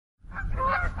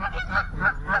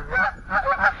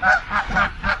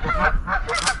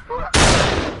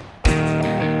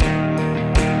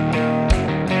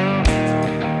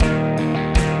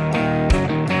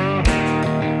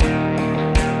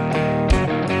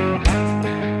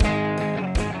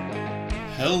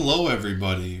Hello,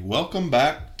 everybody. Welcome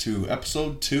back to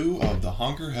episode 2 of the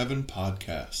Honker Heaven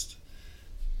podcast.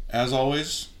 As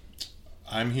always,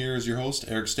 I'm here as your host,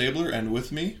 Eric Stabler, and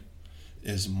with me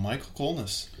is Michael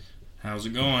Kolness. How's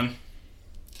it going?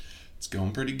 It's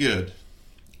going pretty good.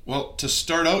 Well, to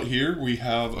start out here, we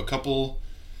have a couple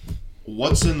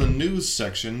what's in the news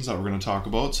sections that we're going to talk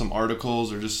about, some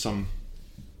articles or just some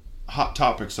hot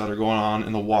topics that are going on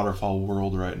in the waterfowl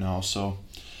world right now. So,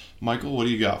 Michael, what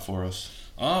do you got for us?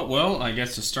 Well, I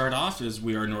guess to start off is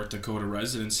we are North Dakota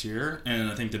residents here, and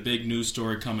I think the big news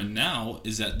story coming now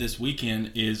is that this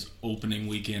weekend is opening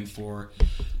weekend for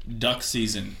duck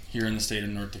season here in the state of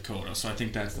North Dakota. So I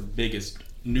think that's the biggest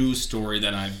news story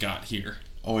that I've got here.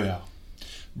 Oh, yeah.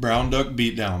 Brown duck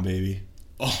beatdown, baby.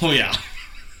 Oh, yeah.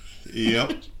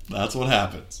 Yep, that's what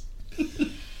happens.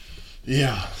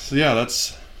 Yeah, so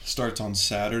that's starts on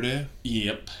Saturday.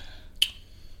 Yep.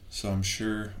 So I'm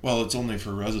sure, well, it's only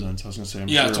for residents. I was going to say, I'm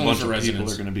sure a bunch of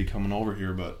people are going to be coming over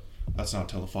here, but that's not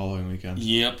till the following weekend.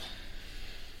 Yep.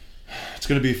 It's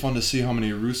going to be fun to see how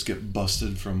many roosts get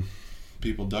busted from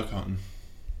people duck hunting.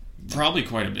 Probably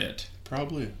quite a bit.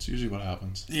 Probably. It's usually what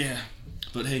happens. Yeah.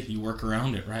 But hey, you work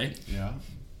around it, right? Yeah.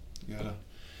 You gotta.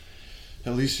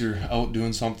 At least you're out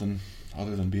doing something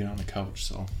other than being on the couch,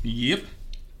 so. Yep.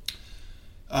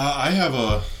 I have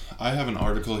an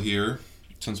article here,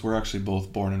 since we're actually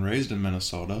both born and raised in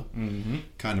Minnesota. Mm-hmm.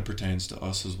 Kind of pertains to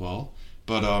us as well.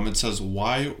 But it says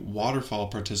why waterfowl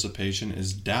participation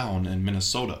is down in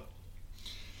Minnesota.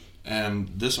 And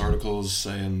this article is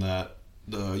saying that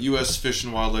the U.S. Fish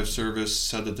and Wildlife Service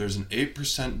said that there's an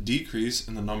 8% decrease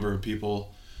in the number of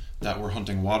people that were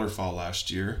hunting waterfowl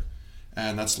last year.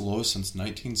 And that's the lowest since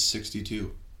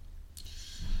 1962.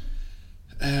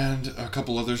 And a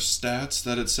couple other stats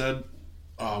that it said.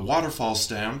 Waterfowl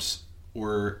stamps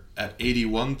were at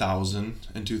 81,000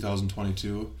 in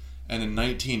 2022. And in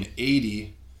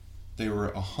 1980, they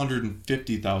were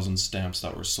 150,000 stamps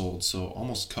that were sold. So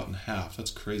almost cut in half.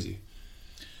 That's crazy.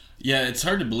 Yeah, it's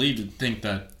hard to believe to think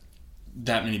that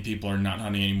many people are not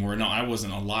hunting anymore. No, I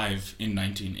wasn't alive in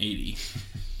 1980.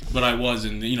 But I was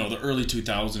in the early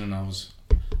 2000s, and I was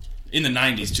in the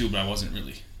 90s too, but I wasn't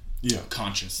really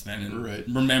conscious then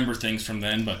and remember things from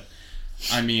then. But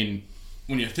I mean,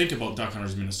 when you think about duck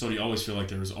hunters in Minnesota, you always feel like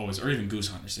there was always, or even goose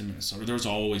hunters in Minnesota, there was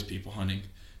always people hunting.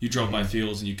 You drove by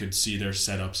fields and you could see their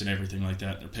setups and everything like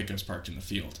that, their pickups parked in the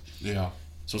field. Yeah.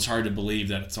 So it's hard to believe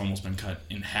that it's almost been cut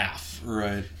in half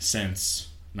since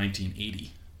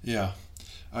 1980. Yeah,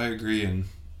 I agree. And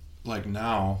like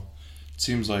now, it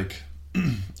seems like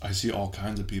I see all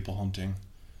kinds of people hunting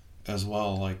as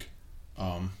well. Like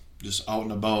just out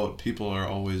and about, people are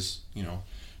always,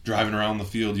 driving around the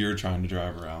field you're trying to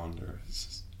drive around. Or it's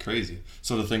just crazy.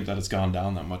 So to think that it's gone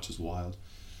down that much is wild.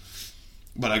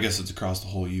 But I guess it's across the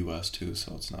whole U.S. too,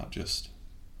 so it's not just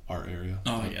our area.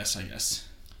 Oh, yes, I guess.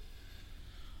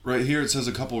 Right here it says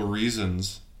a couple of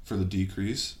reasons for the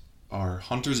decrease are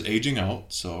hunters aging out,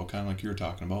 so kind of like you were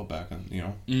talking about back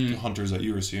in, the hunters that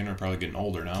you were seeing are probably getting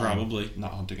older now. Probably.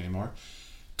 Not hunting anymore.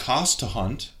 Cost to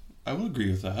hunt, I would agree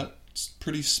with that. It's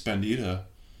pretty spendy to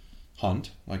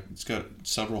hunt. Like, it's got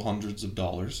several hundreds of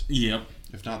dollars. Yep.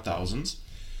 If not thousands.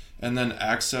 And then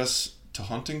access to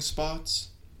hunting spots.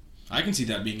 I can see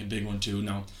that being a big one too.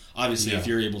 Now, obviously, if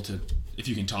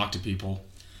you can talk to people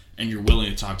and you're willing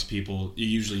to talk to people, you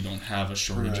usually don't have a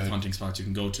shortage of hunting spots you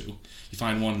can go to. You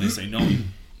find one and they say no,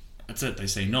 that's it. They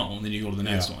say no, and then you go to the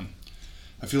next one.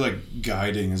 I feel like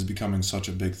guiding is becoming such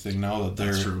a big thing now that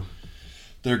that's true.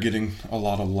 They're getting a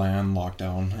lot of land locked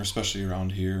down, especially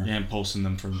around here. And posting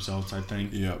them for themselves, I think.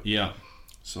 Yeah.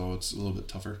 So it's a little bit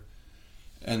tougher.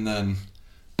 And then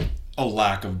a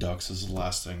lack of ducks is the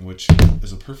last thing, which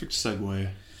is a perfect segue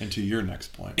into your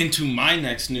next point. Into my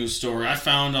next news story. I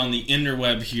found on the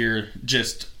interweb here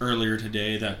just earlier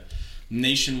today that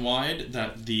nationwide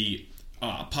that the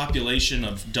population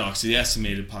of ducks, the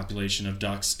estimated population of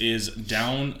ducks, is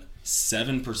down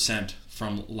 7%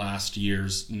 from last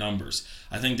year's numbers.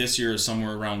 I think this year is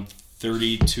somewhere around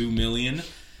 32 million,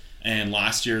 and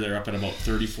last year they're up at about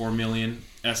 34 million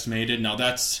estimated. Now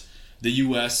that's the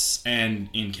U.S. and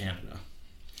in Canada.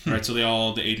 Right, so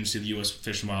the agency, the U.S.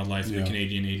 Fish and Wildlife, and the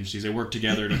Canadian agencies, they work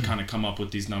together to kind of come up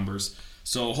with these numbers.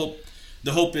 So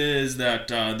the hope is that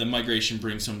the migration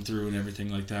brings them through and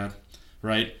everything like that,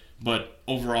 right? But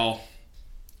overall,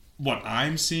 what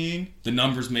I'm seeing, the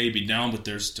numbers may be down, but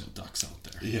there's still ducks out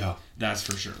there. Yeah. That's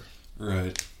for sure.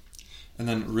 Right. And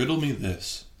then riddle me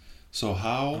this. So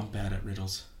how... I'm bad at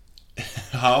riddles.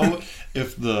 How,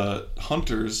 if the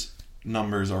hunters'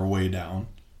 numbers are way down...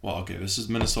 Well, okay, this is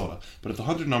Minnesota. But if the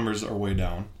hunter numbers are way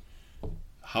down,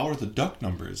 how are the duck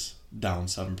numbers down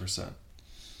 7%?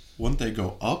 wouldn't they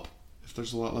go up if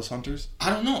there's a lot less hunters? I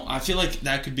don't know. I feel like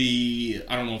that could be,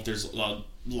 I don't know if there's a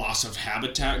loss of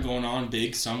habitat going on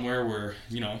big somewhere where,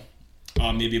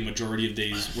 maybe a majority of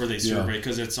days where they survey,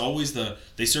 because it's always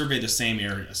they survey the same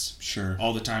areas. Sure.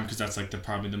 All the time, because that's like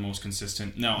probably the most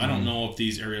consistent. Now, I don't know if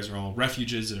these areas are all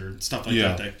refuges or stuff like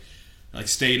that, like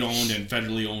state-owned and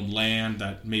federally owned land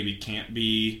that maybe can't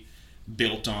be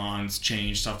built on,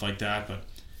 changed, stuff like that, but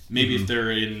maybe if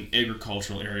they're in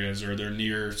agricultural areas or they're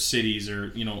near cities or,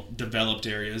 developed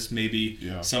areas, maybe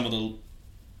some of the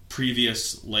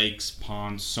previous lakes,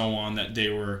 ponds, so on, that they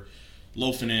were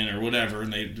loafing in or whatever,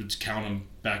 and they would count them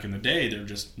back in the day, they're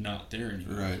just not there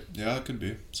anymore. Right. Yeah, that could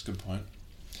be. It's a good point.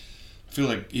 I feel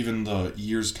like even the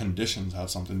year's conditions have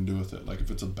something to do with it. Like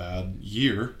if it's a bad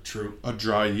year, true, a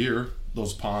dry year,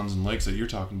 those ponds and lakes that you're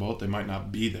talking about, they might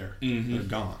not be there. Mm-hmm. They're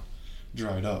gone,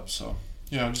 dried up. So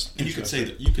just and you could say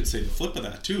the flip of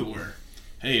that too, where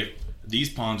hey, if these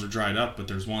ponds are dried up, but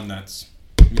there's one that's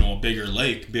a bigger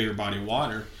lake, bigger body of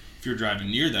water. If you're driving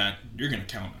near that, you're going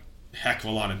to count a heck of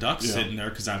a lot of ducks sitting there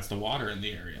because that's the water in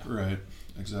the area. Right.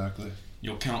 Exactly.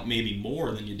 You'll count maybe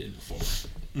more than you did before.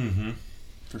 Mm-hmm.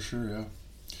 For sure. Yeah.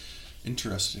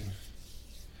 Interesting.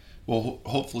 Well,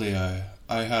 hopefully, I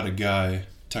had a guy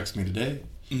text me today.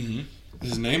 Mm-hmm.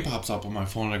 His name pops up on my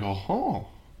phone, and I go, "Oh,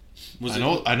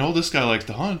 I know this guy likes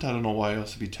to hunt. I don't know why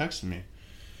else to be texting me."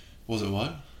 Was it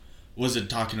what? Was it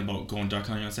talking about going duck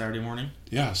hunting on Saturday morning?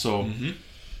 Yeah. So,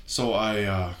 so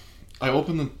I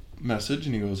opened the message,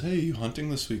 and he goes, "Hey, you hunting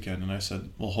this weekend?" And I said,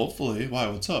 "Well, hopefully. Why?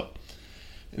 What's up?"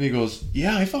 And he goes,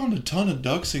 "Yeah, I found a ton of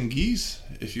ducks and geese.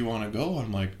 If you want to go."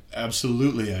 I'm like,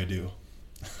 "Absolutely, I do."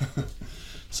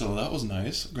 So that was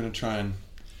nice. I'm gonna try and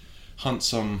hunt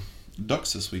some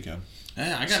ducks this weekend.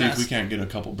 Yeah, see if we can't get a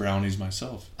couple brownies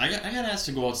myself. I got asked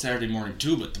to go out Saturday morning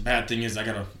too, but the bad thing is I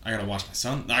gotta watch my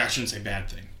son. I shouldn't say bad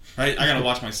thing, right? I gotta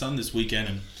watch my son this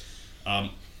weekend, and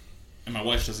my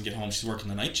wife doesn't get home. She's working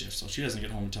the night shift, so she doesn't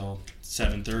get home until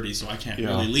 7:30. So I can't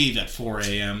really leave at 4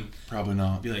 a.m. Probably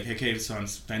not. Be like, hey, son,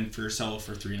 fend for yourself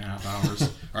for 3.5 hours.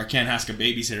 Or I can't ask a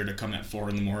babysitter to come at 4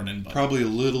 in the morning. But probably a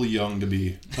little young to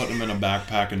be putting him in a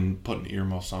backpack and putting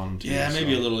earmuffs on him too. Yeah,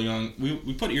 maybe a little young.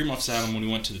 We put earmuffs on him when we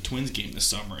went to the Twins game this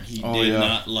summer, and he did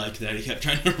not like that. He kept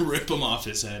trying to rip them off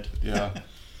his head. Yeah,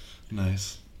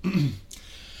 nice.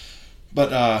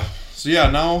 But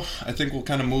now I think we'll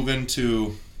kind of move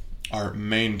into our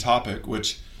main topic,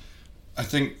 which I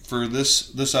think for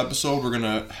this episode we're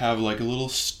gonna have like a little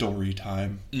story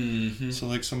time. Mm-hmm. So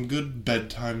like some good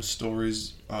bedtime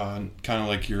stories, kind of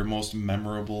like your most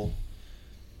memorable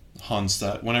hunts,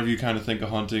 that whenever you kind of think of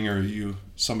hunting, or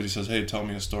somebody says, "Hey, tell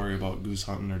me a story about goose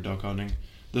hunting or duck hunting,"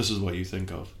 this is what you think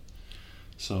of.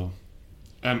 So,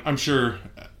 and I'm sure,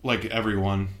 like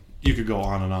everyone, you could go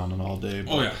on and all day.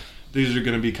 But these are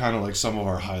gonna be kind of like some of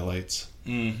our highlights.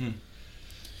 Mm-hmm.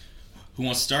 Who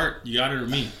wants to start? You got it or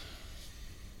me?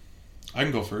 I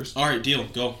can go first. All right, deal.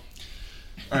 Go.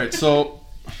 All right, so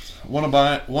one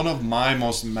of my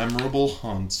most memorable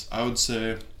hunts, I would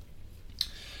say,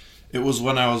 it was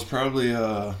when I was probably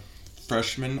a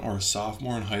freshman or a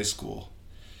sophomore in high school,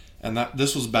 and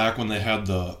this was back when they had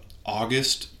the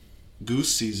August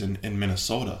goose season in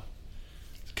Minnesota,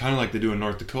 kind of like they do in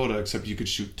North Dakota, except you could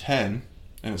shoot 10,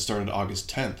 and it started August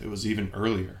 10th. It was even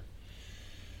earlier.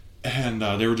 And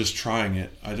they were just trying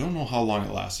it. I don't know how long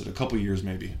it lasted, a couple years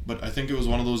maybe, but I think it was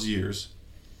one of those years.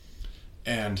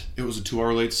 And it was a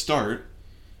 2-hour late start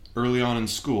early on in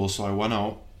school, so I went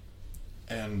out,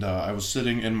 and I was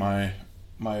sitting in my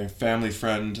family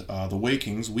friend, the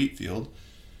Wakings wheat field.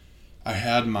 I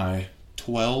had my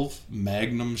 12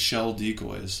 Magnum shell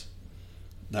decoys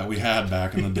that we had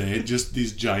back in the day. Just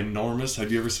these ginormous,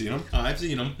 have you ever seen them? I've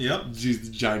seen them, yep. These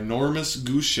ginormous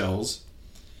goose shells.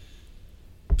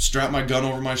 Strap my gun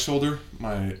over my shoulder,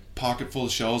 my pocket full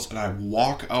of shells, and I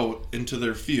walk out into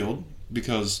their field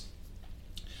because,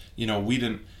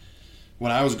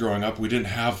 when I was growing up, we didn't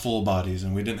have full bodies,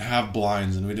 and we didn't have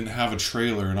blinds, and we didn't have a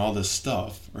trailer and all this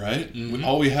stuff, right? Mm-hmm.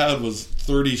 All we had was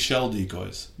 30 shell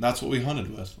decoys. That's what we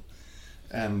hunted with.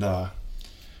 And I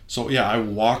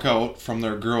walk out from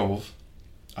their grove.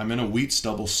 I'm in a wheat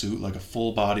stubble suit, like a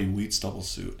full body wheat stubble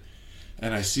suit.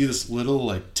 And I see this little,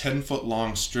 10-foot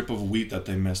long strip of wheat that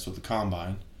they missed with the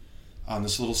combine on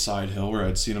this little side hill where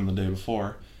I'd seen them the day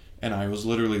before. And I was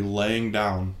literally laying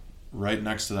down right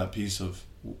next to that piece of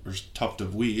tuft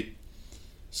of wheat,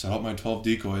 set out my 12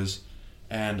 decoys,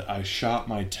 and I shot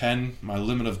my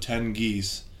limit of 10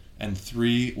 geese, and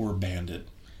 3 were banded.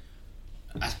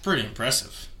 That's pretty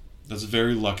impressive. That's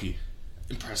very lucky.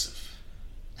 Impressive.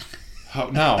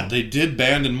 Now, they did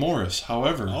band in Morris.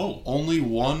 However, only only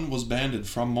one was banded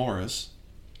from Morris,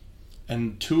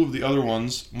 And 2 of the other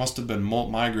ones must have been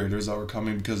molt migrators that were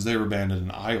coming because they were banded in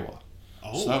Iowa.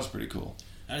 Oh. So that was pretty cool.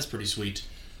 That is pretty sweet.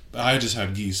 But I just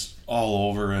had geese all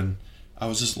over, and I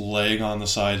was just laying on the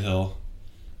side hill,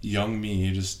 young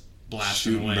me, just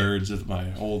Blasting shooting away. birds with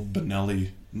my old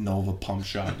Benelli Nova pump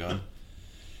shotgun.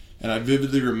 And I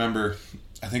vividly remember,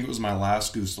 I think it was my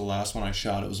last goose, the last one I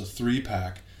shot. It was a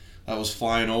 3-pack that was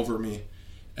flying over me,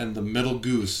 and the middle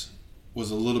goose was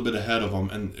a little bit ahead of them,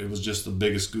 and it was just the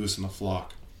biggest goose in the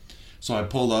flock. So I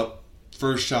pulled up,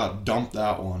 first shot, dumped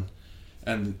that one,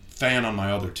 and fan on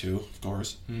my other 2, of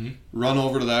course. Mm-hmm. Run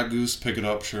over to that goose, pick it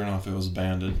up. Sure enough, it was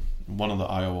banded, one of the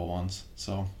Iowa ones.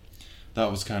 So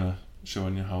that was kind of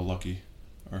showing you how lucky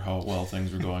or how well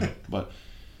things were going. But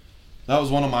that was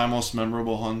one of my most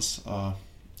memorable hunts,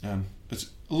 and it's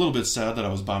a little bit sad that I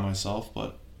was by myself,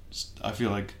 but I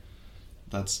feel like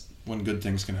that's when good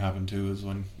things can happen too, is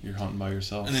when you're hunting by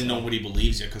yourself. And then nobody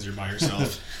believes you because you're by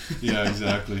yourself. Yeah,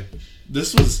 exactly.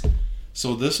 This was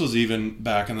even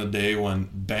back in the day when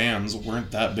bands weren't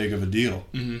that big of a deal,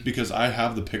 because I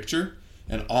have the picture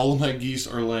and all of my geese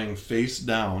are laying face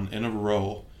down in a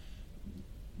row.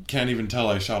 Can't even tell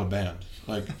I shot a band.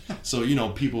 Like, so,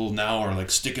 people now are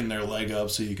like sticking their leg up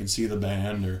so you can see the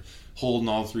band, or holding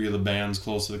all 3 of the bands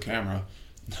close to the camera.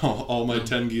 No, all my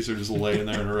 10 geese are just laying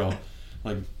there in a row.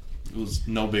 Like, it was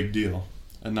no big deal.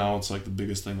 And now it's like the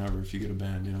biggest thing ever if you get a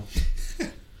band,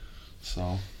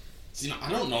 So.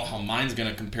 I don't know how mine's going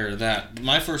to compare to that.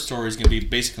 My first story is going to be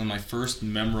basically my first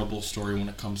memorable story when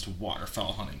it comes to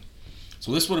waterfowl hunting.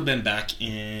 So this would have been back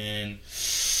in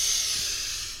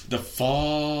the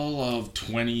fall of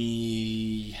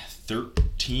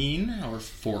 2013 or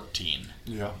 14.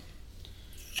 Yeah.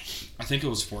 I think it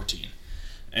was 14.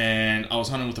 And I was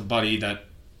hunting with a buddy that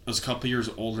was a couple years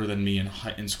older than me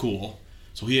in school.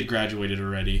 So he had graduated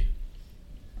already.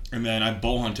 And then I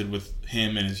bow hunted with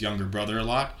him and his younger brother a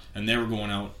lot. And they were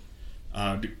going out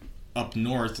up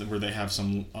north where they have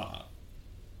some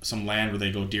land where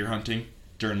they go deer hunting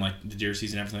during like the deer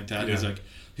season and everything like that. Yeah.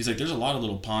 He's like, there's a lot of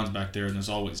little ponds back there and there's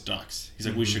always ducks. He's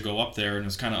like, we should go up there. And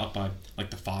it's kind of up by like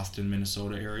the Foston,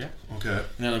 Minnesota area. Okay. And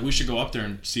they're like, we should go up there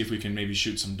and see if we can maybe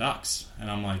shoot some ducks. And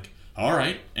I'm like, all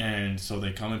right. And so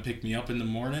they come and pick me up in the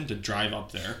morning to drive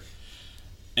up there.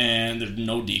 And there's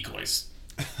no decoys.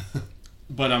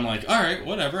 But I'm like, all right,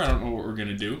 whatever. I don't know what we're going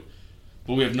to do.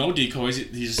 But we have no decoys.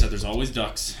 He just said there's always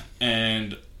ducks.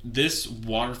 And this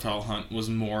waterfowl hunt was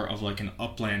more of like an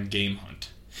upland game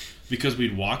hunt. Because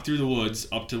we'd walk through the woods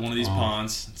up to one of these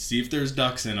ponds, see if there's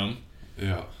ducks in them.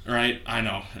 Yeah. Right? I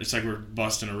know. It's like we're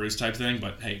busting a roost type thing,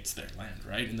 but hey, it's their land,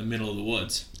 right? In the middle of the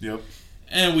woods. Yep.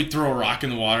 And we'd throw a rock in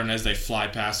the water, and as they fly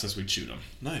past us, we'd shoot them.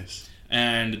 Nice.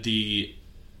 And the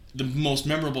most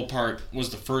memorable part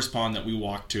was the first pond that we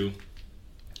walked to.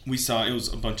 We saw, it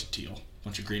was a bunch of teal, a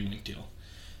bunch of green-winged teal.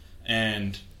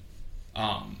 And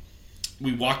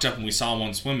we walked up and we saw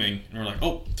one swimming, and we're like,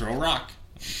 oh, throw a rock.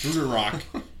 Threw the rock.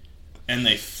 And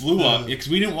they flew up, because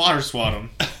we didn't water swat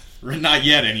them. Not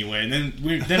yet, anyway. And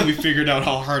then we figured out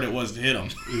how hard it was to hit them.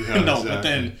 Yeah, no,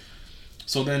 exactly.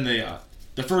 But then they,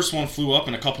 the first one flew up,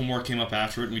 and a couple more came up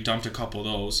after it, and we dumped a couple of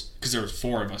those, because there was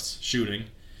 4 of us shooting.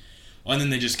 And then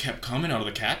they just kept coming out of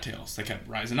the cattails. They kept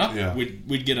rising up. Yeah.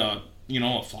 We'd get a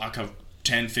flock of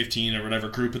 10, 15, or whatever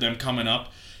group of them coming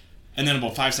up. And then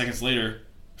about 5 seconds later,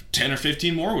 10 or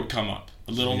 15 more would come up.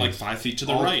 A little, like 5 feet to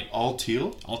the right. All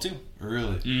teal? All teal.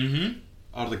 Really? Mm-hmm.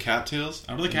 Out of the cattails?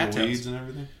 Out of the And cattails. weeds and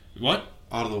everything? What?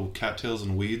 Out of the cattails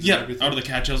and weeds Yeah, and everything? out of the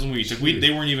cattails and weeds. Like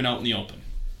they weren't even out in the open.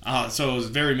 So it was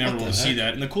very memorable to see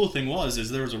that. And the cool thing was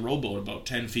there was a rowboat about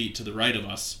 10 feet to the right of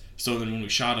us. So then when we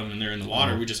shot them and they're in the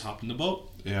water, we just hopped in the boat.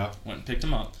 Yeah. Went and picked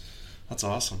them up. That's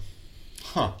awesome.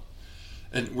 Huh.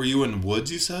 And were you in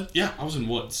woods, you said? Yeah, I was in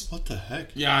woods. What the heck?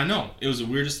 Yeah, I know. It was the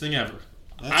weirdest thing ever.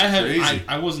 That's crazy.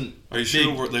 I wasn't. Are you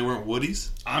sure they weren't woodies?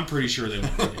 I'm pretty sure they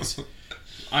weren't woodies.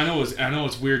 I know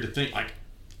it's weird to think, like,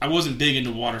 I wasn't big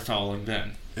into waterfowling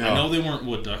then. Yeah. I know they weren't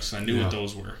wood ducks, and I knew what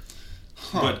those were.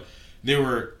 Huh. But they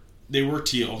were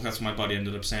teal. That's what my buddy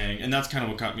ended up saying, and that's kind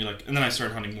of what got me, like. And then I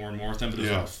started hunting more and more with them, but it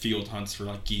was like field hunts for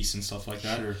like geese and stuff like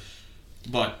that. Sure.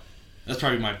 But that's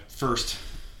probably my first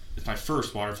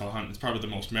waterfowl hunt. It's probably the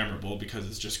most memorable because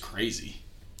it's just crazy.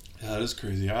 Yeah, that is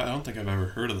crazy. I don't think I've ever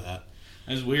heard of that.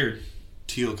 It's weird.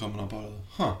 Teal coming up out of the...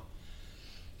 Huh.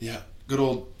 Yeah, good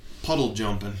old puddle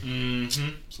jumping. Mm-hmm.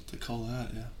 That's what they call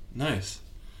that, yeah. Nice.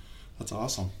 That's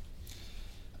awesome.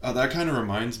 That kind of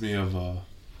reminds me of...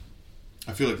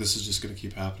 I feel like this is just going to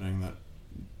keep happening, that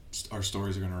our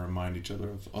stories are going to remind each other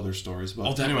of other stories.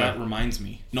 But anyway. That reminds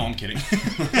me. No, I'm kidding.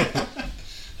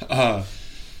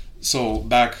 So,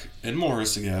 back in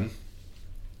Morris again,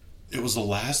 it was the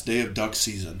last day of duck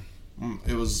season.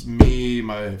 It was me,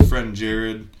 my friend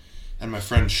Jared, and my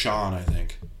friend Sean, I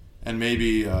think. And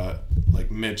maybe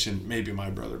like Mitch and maybe my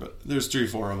brother, but there's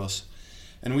 3-4 of us.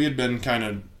 And we had been kind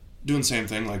of doing the same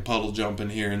thing, like puddle jumping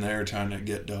here and there, trying to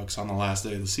get ducks on the last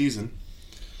day of the season.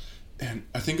 And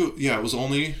I think, it was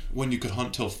only when you could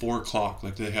hunt till 4 o'clock.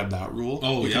 Like, they had that rule.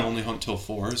 Oh, you can only hunt till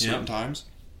 4 at certain times.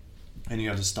 And you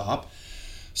had to stop.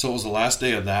 So it was the last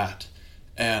day of that.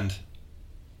 And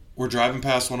we're driving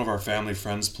past one of our family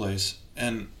friends' place.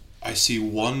 And I see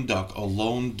one duck, a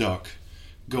lone duck,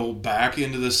 go back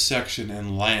into this section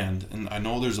and land. And I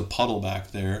know there's a puddle back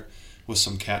there with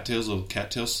some cattails, a little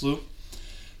cattail slough.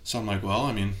 So I'm like, well,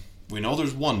 I mean, we know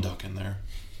there's one duck in there.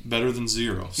 Better than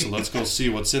 0. So let's go see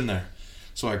what's in there.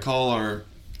 So I call our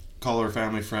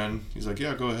family friend. He's like,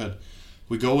 yeah, go ahead.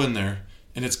 We go in there,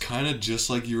 and it's kind of just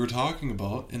like you were talking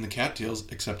about in the cattails,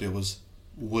 except it was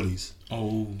woodies.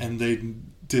 Oh. And they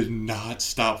did not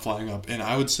stop flying up. And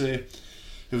I would say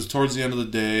it was towards the end of the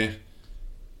day.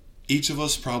 Each of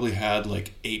us probably had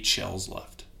like 8 shells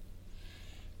left.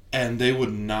 And they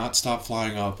would not stop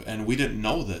flying up. And we didn't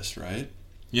know this, right?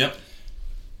 Yep.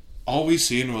 All we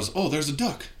seen was, oh, there's a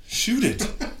duck. Shoot it.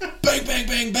 Bang, bang,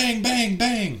 bang, bang, bang,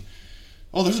 bang.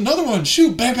 Oh, there's another one.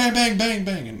 Shoot. Bang, bang, bang, bang,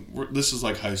 bang. And this is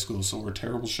like high school, so we're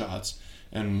terrible shots.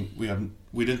 And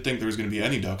we didn't think there was going to be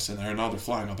any ducks in there, and now they're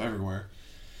flying up everywhere.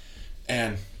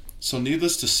 And so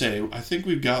needless to say, I think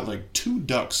we've got like 2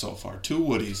 ducks so far, 2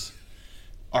 woodies.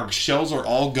 Our shells are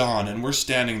all gone, and we're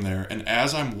standing there. And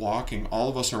as I'm walking, all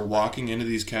of us are walking into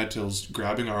these cattails,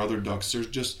 grabbing our other ducks. They're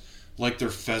just like they're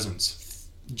pheasants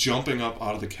jumping up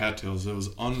out of the cattails. It was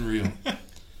unreal.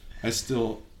 I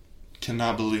still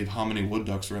cannot believe how many wood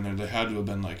ducks were in there. They had to have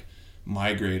been like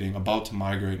migrating, about to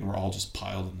migrate, and we're all just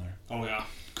piled in there. Oh, yeah.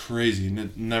 Crazy. And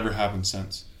it never happened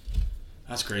since.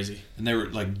 That's crazy. And they were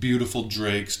like beautiful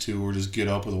drakes too, where just get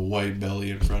up with a white belly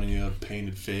in front of you, a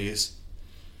painted face.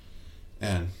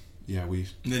 And yeah, and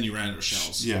then you ran out of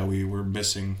shells. Yeah, we were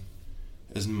missing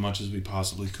as much as we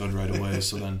possibly could right away.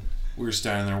 So then we were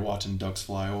standing there watching ducks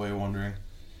fly away, wondering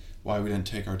why we didn't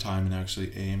take our time and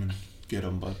actually aim and get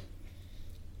them. But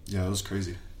yeah, it was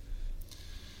crazy.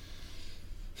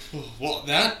 Well,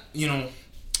 that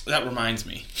reminds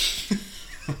me.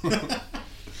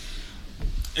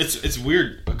 It's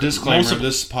weird. A disclaimer: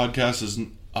 this podcast is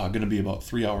going to be about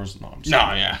 3 hours long.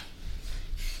 No, yeah.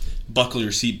 Buckle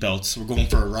your seatbelts. We're going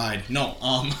for a ride. No,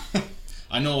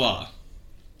 I know.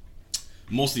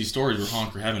 Most of these stories were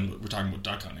honker heaven, but we're talking about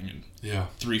duck hunting, and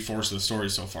 3/4 of the story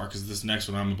so far, because this next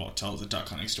one I'm about to tell is a duck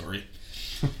hunting story.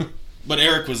 But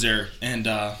Eric was there, and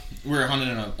we were hunting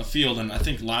in a field, and I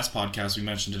think last podcast we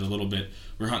mentioned it a little bit.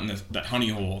 We were hunting that honey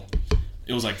hole.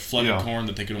 It was like flooded corn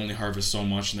that they could only harvest so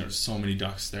much, and there was so many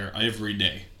ducks there every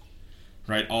day.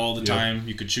 Right? All the time.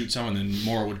 You could shoot some, and then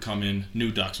more would come in.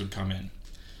 New ducks would come in.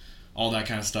 All that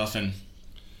kind of stuff. And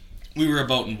we were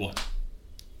about in what?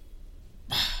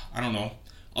 I don't know.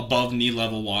 Above knee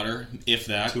level water, if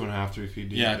that. 2.5, 3 feet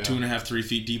deep. Yeah, 2.5, 3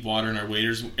 feet deep water in our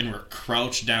waders, and we're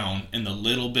crouched down in the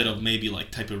little bit of maybe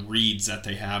like type of reeds that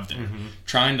they have there,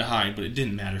 trying to hide, but it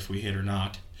didn't matter if we hit or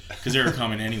not, because they were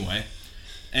coming anyway.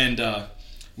 And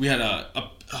we had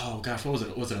what was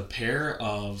it? Was it a pair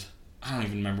of, I don't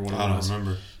even remember what it was. I don't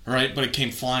remember. Right, but it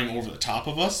came flying over the top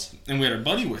of us, and we had our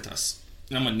buddy with us.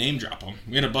 And I'm going to name drop him.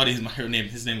 We had a buddy,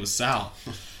 his name was Sal.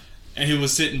 And he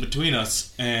was sitting between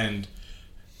us, and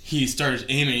he started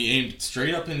aiming. He aimed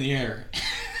straight up in the air,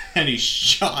 and he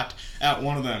shot at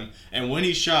one of them. And when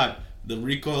he shot, the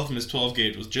recoil from his 12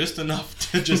 gauge was just enough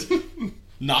to just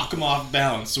knock him off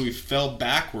balance. So he fell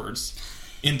backwards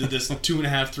into this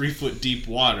 2.5, 3 foot deep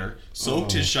water,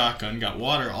 soaked his shotgun, got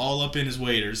water all up in his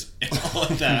waders, and all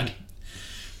of that.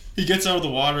 He gets out of the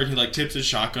water, and he like tips his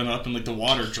shotgun up, and like the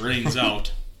water drains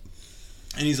out.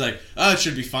 And he's like, it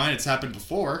should be fine. It's happened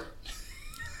before.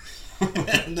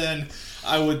 And then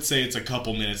I would say it's a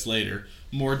couple minutes later,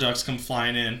 more ducks come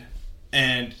flying in,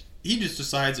 and he just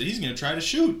decides that he's going to try to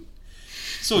shoot.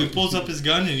 So he pulls up his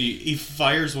gun, and he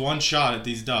fires one shot at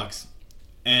these ducks.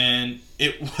 And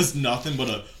it was nothing but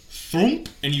a thump,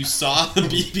 and you saw the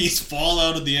BBs fall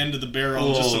out of the end of the barrel,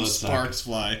 and just some sparks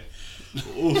fly.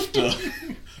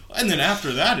 Oofta. And then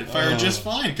after that, it fired just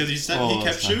fine, because he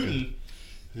kept shooting.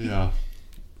 Yeah.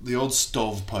 The old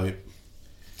stovepipe.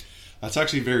 That's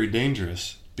actually very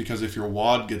dangerous, because if your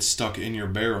wad gets stuck in your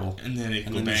barrel and then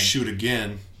you shoot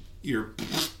again,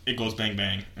 it goes bang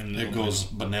bang, and it goes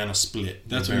banana split.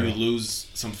 That's when you lose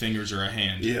some fingers or a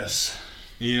hand. Yes.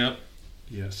 Yep.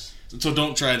 Yes. So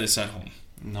don't try this at home.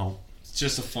 No. It's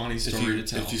just a funny story to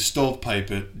tell. If you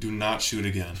stovepipe it, do not shoot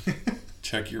again.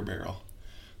 Check your barrel.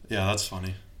 Yeah, that's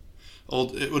funny.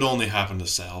 It would only happen to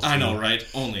Sal. I know, right?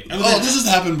 Only. Oh, this has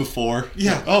happened before.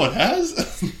 Yeah. Oh, it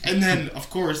has? And then, of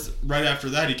course, right after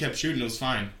that, he kept shooting. It was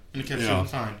fine. And he kept shooting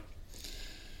fine.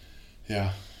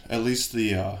 Yeah. At least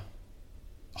the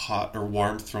hot or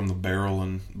warmth from the barrel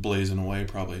and blazing away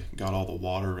probably got all the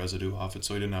water residue off it,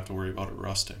 so he didn't have to worry about it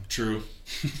rusting. True.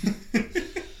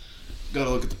 Gotta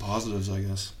look at the positives, I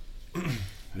guess.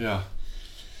 Yeah.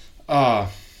 I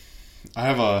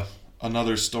have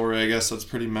another story, I guess, that's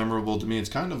pretty memorable to me. It's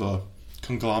kind of a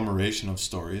conglomeration of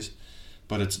stories,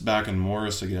 but it's back in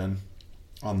Morris again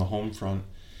on the home front.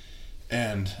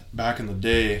 And back in the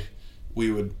day,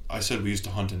 I said we used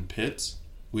to hunt in pits.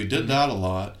 We did that a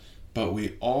lot, but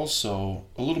we also,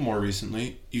 a little more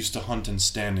recently, used to hunt in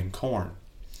standing corn.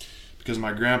 Because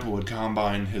my grandpa would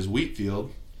combine his wheat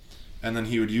field, and then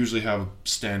he would usually have a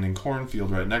standing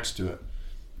cornfield right next to it.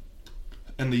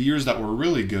 And the years that were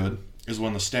really good is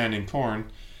when the standing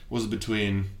corn was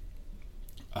between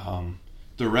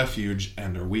the refuge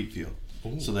and our wheat field.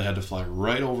 Ooh. So they had to fly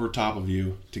right over top of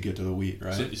you to get to the wheat,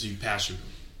 right? So you pasture them.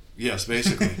 Yes,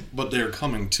 basically. But they're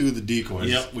coming to the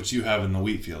decoys, which you have in the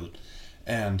wheat field.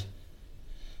 And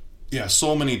yeah,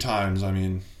 so many times, I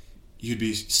mean, you'd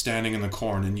be standing in the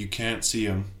corn and you can't see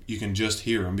them. You can just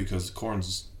hear them because the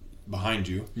corn's behind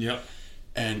you. Yep.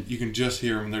 And you can just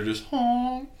hear them. They're just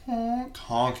honk, honk,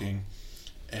 honking.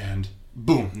 And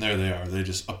boom, there they are. They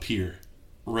just appear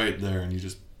right there, and you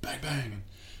just bang, bang.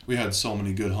 We had so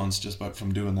many good hunts just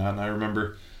from doing that. And I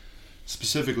remember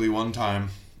specifically one time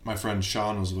my friend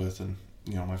Sean was with, and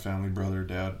my family, brother,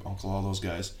 dad, uncle, all those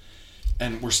guys.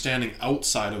 And we're standing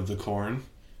outside of the corn,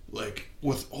 like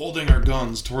with holding our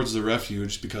guns towards the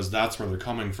refuge because that's where they're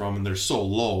coming from, and they're so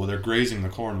low. They're grazing the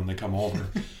corn when they come over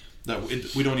that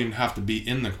we don't even have to be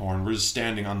in the corn. We're just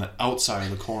standing on the outside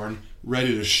of the corn,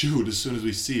 ready to shoot as soon as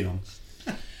we see them.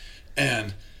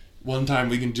 And one time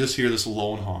we can just hear this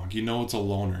lone honk. It's a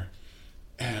loner.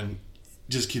 And it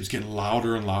just keeps getting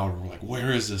louder and louder. We're like,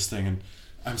 where is this thing?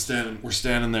 And we're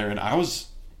standing there, and I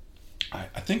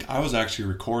think I was actually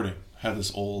recording. I had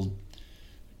this old,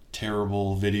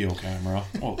 terrible video camera.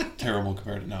 Well, terrible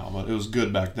compared to now, but it was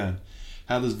good back then.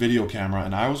 I had this video camera,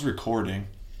 and I was recording,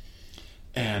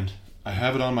 and I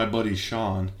have it on my buddy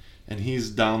Sean, and he's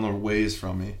down the ways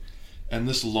from me. And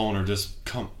this loner just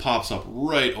pops up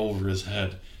right over his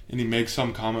head. And he makes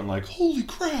some comment like, holy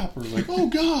crap, or like, oh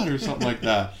God, or something like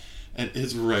that. And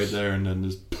it's right there, and then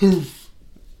just poof,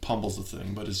 pummels the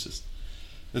thing. But it's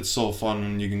so fun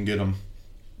when you can get them.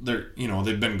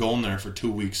 They've been going there for 2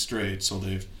 weeks straight, so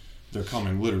they're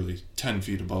coming literally 10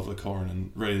 feet above the corn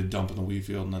and ready to dump in the wheat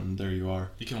field, and then there you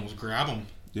are. You can almost grab them.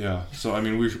 Yeah, so I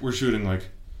mean, we're shooting like,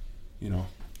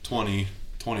 20,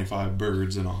 25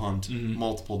 birds in a hunt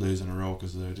multiple days in a row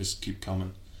because they just keep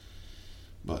coming.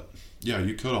 But yeah,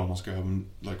 you could almost grab them,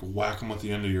 like whack them with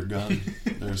the end of your gun.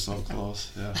 They're so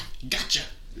close. Yeah. Gotcha.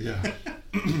 Yeah.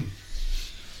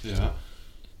 Yeah.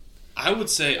 I would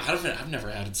say I've never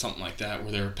had something like that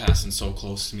where they were passing so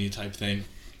close to me type thing,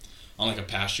 on like a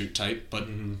pass shoot type. But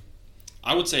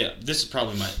I would say this is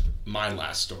probably my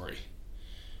last story.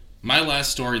 My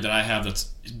last story that I have that's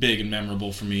big and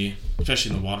memorable for me,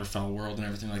 especially in the waterfowl world and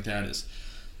everything like that, is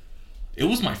it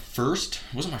was my first.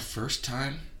 Was it my first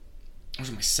time? Or was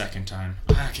it my second time?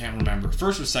 I can't remember.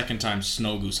 First or second time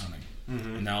snow goose hunting,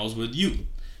 and that was with you.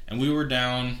 And we were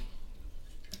down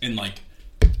in like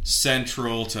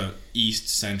central to east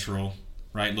central,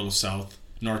 right, little south,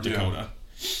 North Dakota.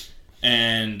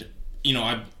 And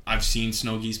I've seen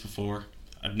snow geese before.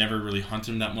 I've never really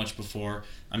hunted them that much before.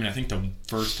 I mean, I think the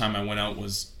first time I went out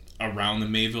was around the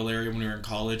Mayville area when we were in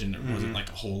college, and it wasn't like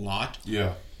a whole lot.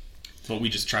 Yeah. But we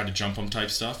just tried to jump them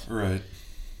type stuff. Right.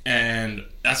 And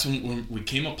that's when we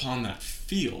came upon that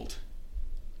field,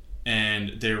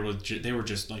 and they were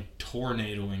just like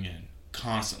tornadoing in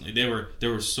constantly. There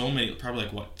were so many, probably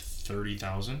like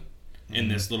 30,000 in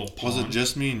this little pond. Was it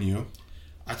just me and you?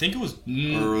 I think it was.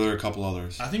 Or were there a couple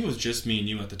others? I think it was just me and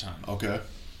you at the time. Okay.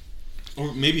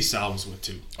 Or maybe Sal was with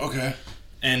too. Okay.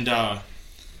 And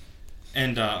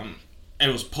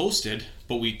it was posted,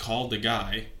 but we called the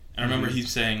guy. And I remember he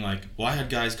saying like, "Well, I had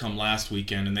guys come last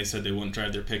weekend, and they said they wouldn't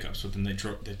drive their pickups, but then they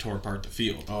tore apart the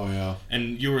field." Oh yeah.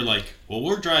 And you were like, "Well,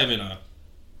 we're driving a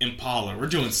Impala. We're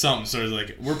doing something, so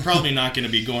like we're probably not going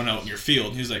to be going out in your field."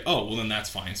 And he was like, "Oh, well then that's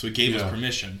fine." So he gave us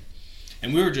permission,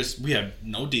 and we had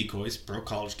no decoys, broke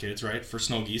college kids, right, for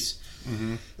snow geese.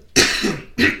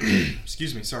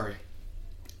 Excuse me, sorry.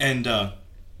 And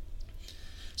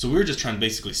so we were just trying to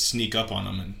basically sneak up on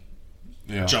them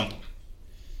and jump them.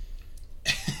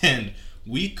 And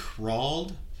we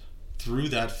crawled through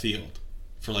that field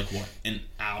for like an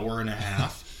hour and a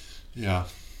half. Yeah.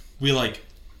 We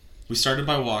we started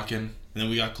by walking, and then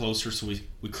we got closer, so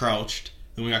we crouched.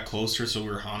 Then we got closer, so we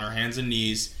were on our hands and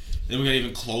knees. Then we got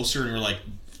even closer, and we're like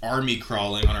army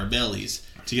crawling on our bellies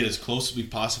to get as close as we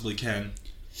possibly can.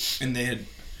 And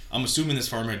I'm assuming this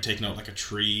farmer had taken out like a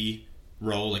tree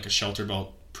row, like a shelter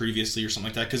belt previously or something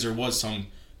like that, because there was some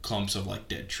clumps of like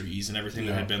dead trees and everything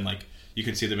that had been like, you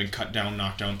can see they've been cut down,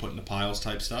 knocked down, put into piles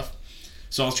type stuff.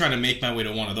 So I was trying to make my way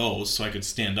to one of those so I could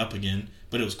stand up again,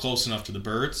 but it was close enough to the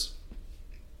birds.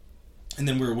 And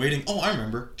then we were waiting. Oh, I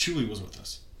remember. Chewy was with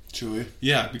us. Chewy?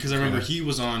 Yeah, because I remember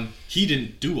he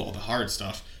didn't do all the hard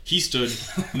stuff. He stood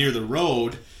near the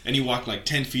road and he walked like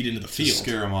 10 feet into the field. To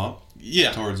scare him up?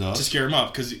 Yeah. Towards us? To scare him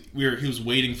up because he was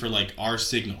waiting for like our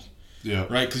signal. Yeah.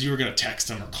 Right? Because you were going to text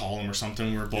him or call him or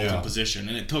something. We were both in position.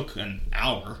 And it took an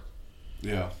hour.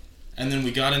 Yeah. And then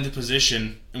we got into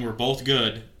position and we're both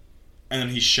good. And then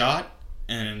he shot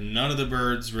and none of the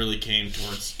birds really came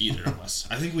towards either of us.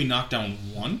 I think we knocked down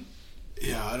one.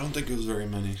 Yeah, I don't think it was very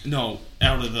many. No,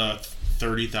 out of the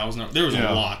 30,000. There was a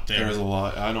lot there. There was a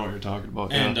lot. I know what you're talking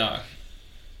about. And,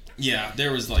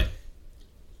 there was like,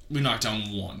 we knocked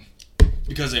down one.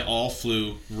 Because they all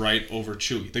flew right over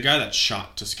Chewy. The guy that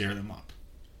shot to scare them up.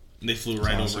 And they flew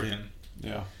right over him.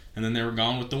 Yeah. And then they were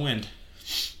gone with the wind.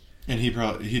 And he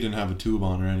didn't have a tube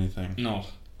on or anything. No.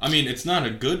 I mean, it's not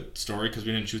a good story because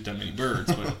we didn't shoot that many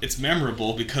birds, but it's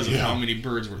memorable because of how many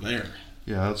birds were there.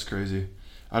 Yeah, that's crazy.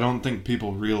 I don't think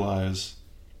people realize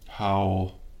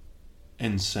how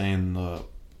insane the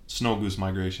snow goose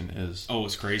migration is. Oh,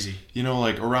 it's crazy. You know,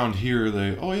 like around here,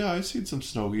 I've seen some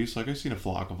snow geese. Like, I've seen a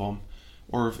flock of them.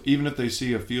 Or even if they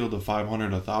see a field of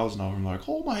 500, 1,000 of them, like,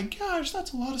 oh my gosh,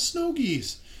 that's a lot of snow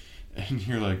geese. And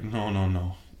you're like,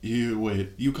 no.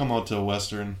 You come out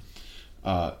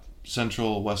to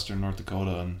central, western North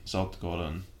Dakota and South Dakota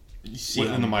and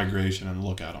in the migration and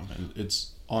look at them, and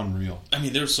it's unreal. I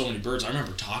mean, there's so many birds. I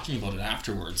remember talking about it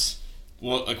afterwards.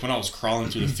 Well, like when I was crawling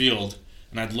through the field,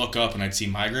 and I'd look up and I'd see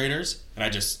migrators, and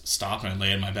I'd just stop and I'd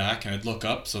lay on my back and I'd look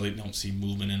up so they don't see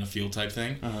movement in a field type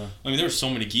thing. Uh-huh. I mean, there were so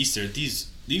many geese there. These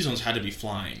ones had to be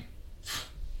flying,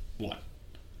 what,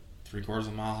 3/4 of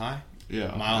a mile high?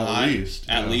 Yeah, mile high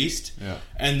at least. Yeah,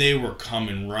 and they were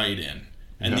coming right in.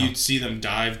 And you'd see them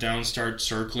dive down, start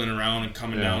circling around and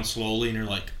coming down slowly, and you're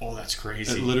like, oh, that's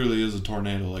crazy. It literally is a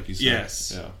tornado, like you said.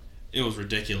 Yes. Yeah. It was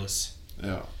ridiculous.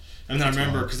 Yeah. And then I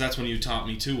remember, because that's when you taught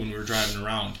me, too, when we were driving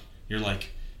around. You're like,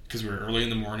 because we were early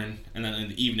in the morning, and then in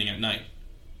the evening at night.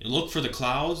 You look for the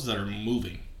clouds that are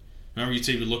moving. Remember you'd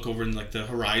say you would look over in, like, the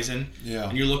horizon? Yeah.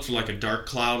 And you look for, like, a dark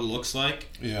cloud, it looks like.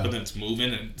 Yeah. But then it's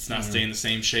moving, and it's not staying the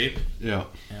same shape. Yeah.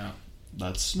 Yeah.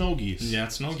 That's snow geese. Yeah,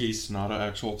 it's snow geese. It's not an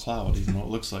actual cloud, even though it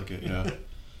looks like it. Yeah.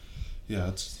 Yeah,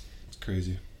 it's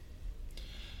crazy.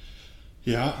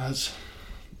 Yeah,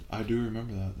 I do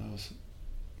remember that. That was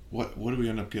what did we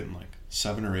end up getting, like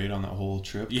 7 or 8 on that whole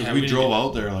trip? Yeah, we drove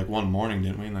out there like one morning,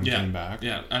 didn't we? And then came back.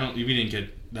 Yeah, we didn't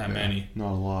get that many.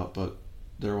 Not a lot, but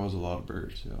there was a lot of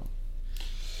birds. Yeah.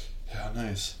 Yeah,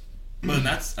 nice. But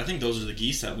I think those are the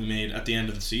geese that we made at the end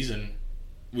of the season.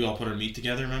 We all put our meat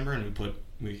together, remember? And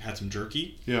we had some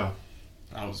jerky. Yeah.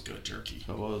 That was good jerky.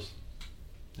 That was.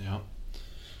 Yeah.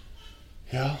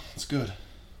 Yeah, it's good.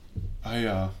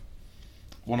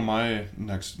 One of my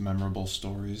next memorable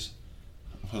stories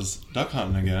was duck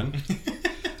hunting again.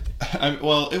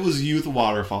 It was youth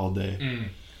waterfowl day. Mm.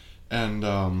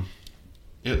 And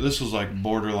this was like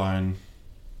borderline,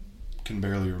 can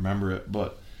barely remember it,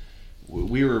 but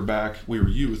we were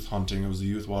youth hunting. It was the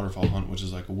youth waterfowl hunt, which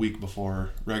is like a week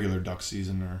before regular duck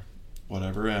season or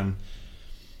whatever, and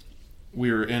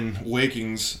we were in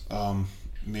Waking's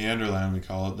Meanderland, we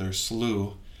call it, their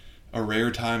slough, a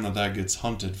rare time that gets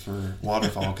hunted for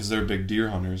waterfowl because they're big deer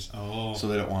hunters. Oh. So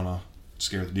they don't want to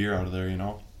scare the deer out of there, you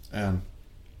know. And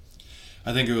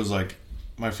I think it was like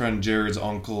my friend Jared's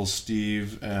uncle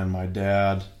Steve and my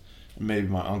dad and maybe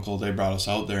my uncle, they brought us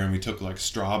out there and we took like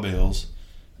straw bales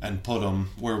and put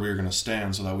them where we were going to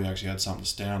stand so that we actually had something to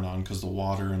stand on because the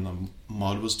water and the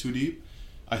mud was too deep.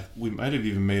 We might have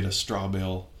even made a straw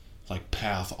bale like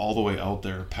path all the way out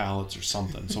there, pallets or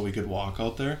something, so we could walk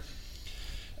out there.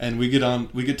 And we get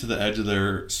to the edge of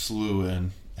their slough,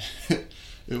 and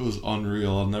it was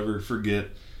unreal. I'll never forget.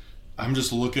 I'm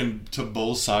just looking to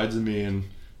both sides of me, and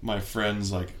my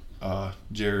friends like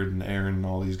Jared and Aaron and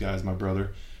all these guys, my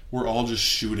brother, we're all just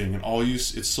shooting, and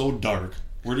it's so dark.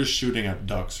 We're just shooting at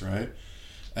ducks, right?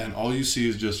 And all you see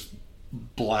is just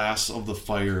blasts of the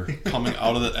fire coming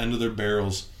out of the end of their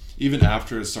barrels. Even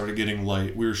after it started getting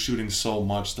light, we were shooting so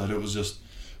much that it was just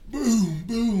boom,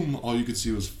 boom. All you could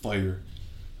see was fire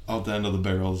out the end of the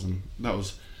barrels, and that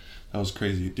was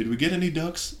crazy. Did we get any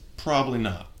ducks? Probably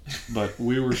not. but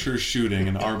we were sure shooting,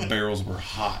 and our barrels were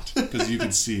hot because you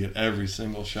could see it every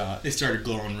single shot. They started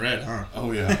glowing red, huh?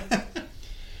 Oh yeah.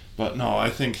 But no, I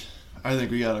think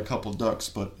we got a couple ducks,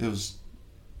 but it was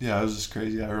just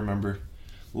crazy. I remember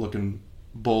looking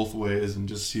both ways and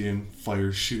just seeing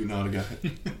fire shooting out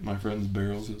of my friend's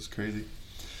barrels. It was crazy.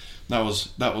 That was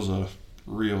a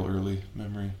real early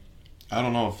memory. I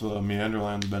don't know if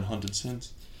Meanderland's been hunted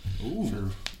since. Ooh. For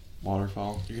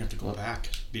waterfowl. You're gonna have to go back.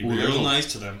 Be Well, real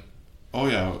nice to them. Oh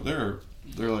yeah, they're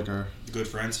like our Good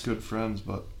friends. good friends,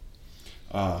 but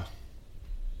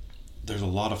there's a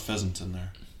lot of pheasants in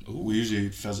there. Ooh. We usually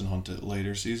pheasant hunt it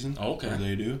later season. Okay. Or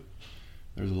they do.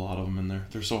 There's a lot of them in there.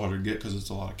 They're so hard to get because it's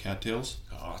a lot of cattails.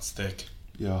 Oh, it's thick.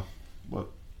 Yeah, but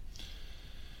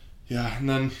yeah, and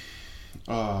then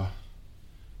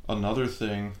another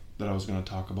thing that I was going to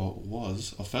talk about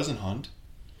was a pheasant hunt,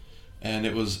 and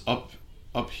it was up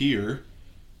here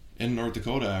in North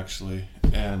Dakota actually,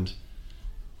 and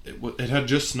it had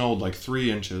just snowed like 3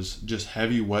 inches, just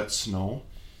heavy wet snow,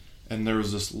 and there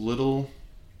was this little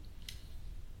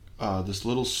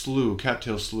slough,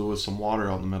 cattail slough with some water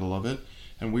out in the middle of it.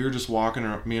 And we were just walking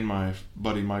around, me and my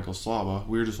buddy Michael Slava,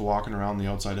 we were just walking around the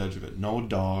outside edge of it. No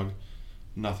dog,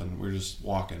 nothing. We were just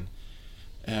walking.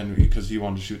 And because he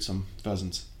wanted to shoot some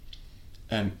pheasants.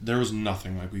 And there was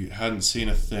nothing. Like, we hadn't seen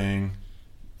a thing.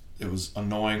 It was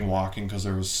annoying walking because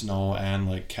there was snow and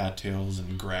like cattails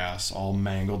and grass all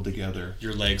mangled together.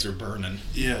 Your legs are burning.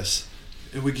 Yes.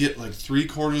 And we get like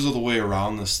 3/4 of the way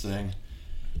around this thing.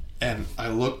 And I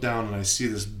look down and I see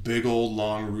this big old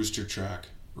long rooster track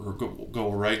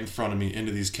go right in front of me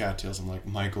into these cattails. I'm like,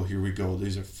 Michael, here we go.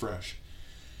 These are fresh.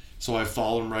 So I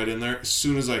follow him right in there. As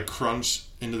soon as I crunch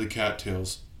into the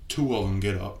cattails, 2 of them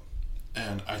get up.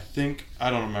 And I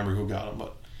don't remember who got them,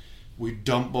 but we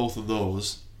dumped both of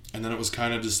those. And then it was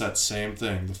kind of just that same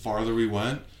thing. The farther we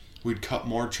went, we'd cut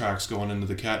more tracks going into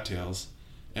the cattails.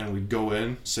 And we'd go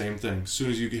in, same thing. As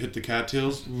soon as you hit the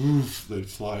cattails, oof, they'd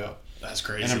fly up. That's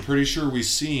crazy. And I'm pretty sure we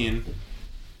seen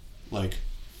like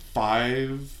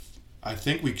 5. I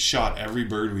think we shot every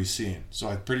bird we seen. So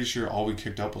I'm pretty sure all we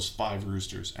kicked up was 5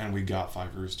 roosters, and we got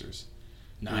 5 roosters.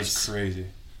 Nice. It was crazy.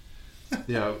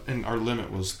 Yeah, and our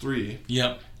limit was 3.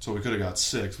 Yep. So we could have got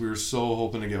 6. We were so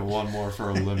hoping to get 1 more for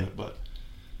our limit, but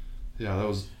yeah, that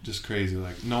was just crazy.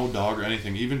 Like, no dog or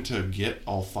anything. Even to get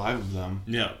all 5 of them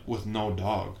with no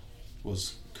dog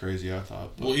was crazy, I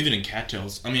thought. But, well, even in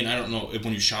cattails. I mean, I don't know if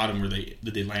when you shot them,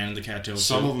 did they land in the cattails?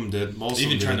 Some of them did. Most of them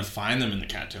did. Even trying to find them in the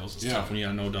cattails is tough when you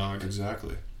got no dog.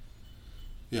 Exactly.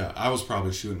 Yeah, I was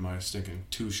probably shooting my stinking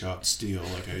 2-shot steel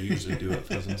like I usually do at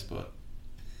pheasants, but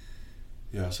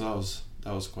yeah, so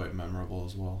that was quite memorable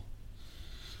as well.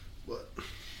 But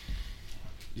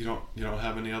you don't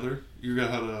have any other? You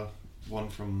had one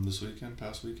from this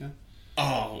past weekend?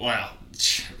 Oh, wow.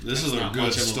 This is a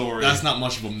good story. That's not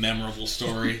much of a memorable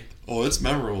story. Oh, it's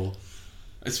memorable.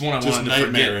 It's one I wanted to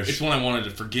forget. It's one I wanted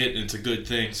to forget, and it's a good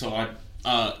thing. So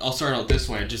I'll start out this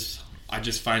way. I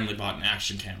just finally bought an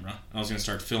action camera. I was going to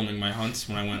start filming my hunts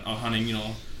when I went out hunting,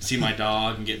 see my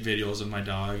dog and get videos of my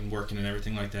dog and working and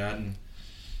everything like that.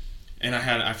 And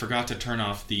I forgot to turn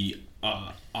off the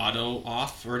auto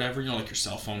off or whatever. Like your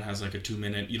cell phone has like a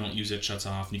 2-minute, you don't use it, shuts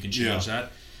off, and you can change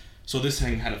that. So this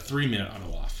thing had a 3-minute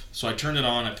auto off. So I turned it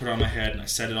on, I put it on my head, and I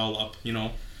set it all up,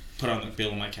 put on the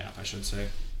bill of my cap, I should say.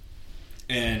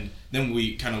 And then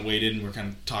we kind of waited and we're kind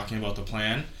of talking about the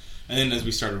plan. And then as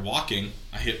we started walking,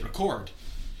 I hit record.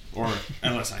 Or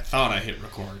unless I thought I hit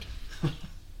record.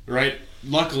 Right?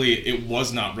 Luckily, it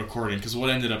was not recording, because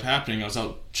what ended up happening, I was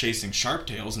out chasing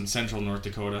sharptails in central North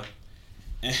Dakota.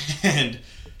 And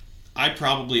I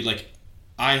probably,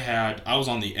 I was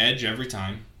on the edge every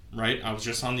time. Right? I was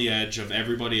just on the edge of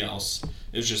everybody else.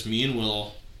 It was just me and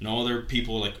Will, no other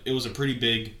people. It was a pretty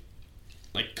big,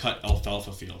 cut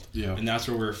alfalfa field. Yeah. And that's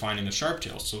where we were finding the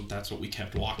sharptails, so that's what we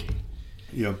kept walking.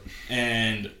 Yep.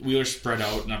 And we were spread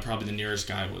out, and probably the nearest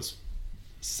guy was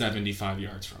 75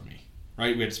 yards from me.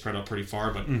 Right? We had to spread out pretty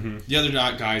far, but the other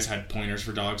guys had pointers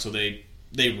for dogs, so they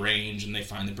range and they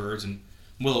find the birds. And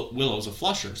Willow's a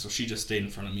flusher, so she just stayed in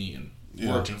front of me and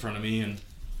worked in front of me, and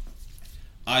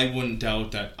I wouldn't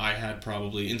doubt that I had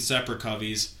probably, in separate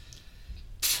coveys,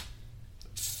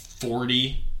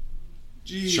 40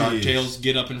 sharptails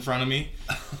get up in front of me.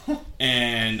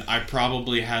 And I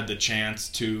probably had the chance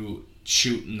to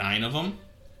shoot 9 of them.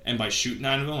 And by shoot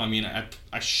 9 of them, I mean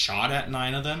I shot at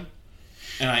 9 of them.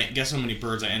 And I guess how many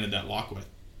birds I ended that walk with?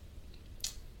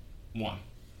 1.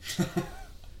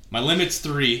 My limit's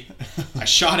 3. I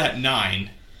shot at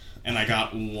 9. and I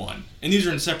got one. And these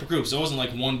are in separate groups. It wasn't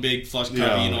like one big flush cubby,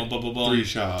 Yeah, blah, blah, blah. 3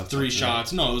 shots. Three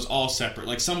shots. No, it was all separate.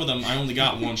 Like, some of them I only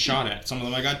got one shot at. Some of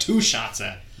them I got 2 shots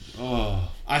at. Oh.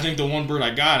 I think the one bird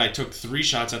I got, I took 3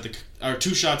 shots at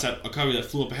 2 shots at a cubby that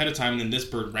flew up ahead of time, and then this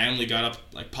bird randomly got up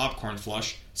like popcorn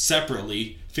flush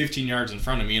separately, 15 yards in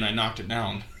front of me, and I knocked it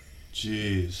down.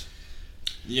 Jeez.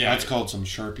 Yeah. That's called some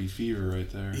Sharpie fever right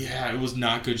there. Yeah, it was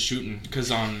not good shooting,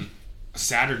 because on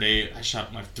Saturday I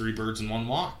shot my 3 birds in one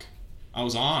walk. I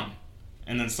was on.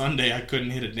 And then Sunday I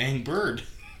couldn't hit a dang bird.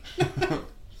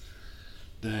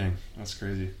 Dang, that's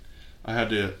crazy. I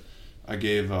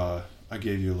gave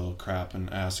you a little crap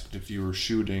and asked if you were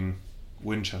shooting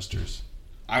Winchesters.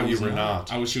 You were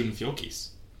not. I was shooting Fielkies.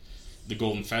 The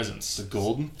golden pheasants. The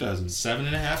golden pheasants.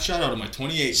 7.5 shot out of my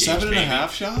 28 gauge. 7.5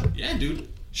 shot? Yeah, dude.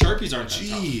 Sharpies aren't that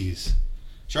tough. Jeez.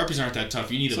 Sharpies aren't that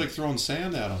tough. You need It's like throwing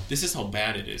sand at them. This is how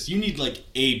bad it is. You need like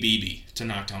a BB to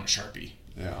knock down a Sharpie.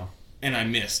 Yeah. And I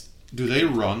missed. Do they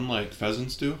run like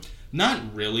pheasants do?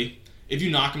 Not really. If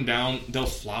you knock them down, they'll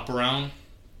flop around.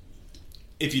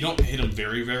 If you don't hit them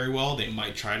very, very well, they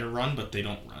might try to run, but they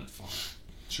don't run far.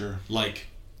 Sure. Like,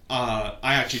 I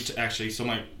actually, so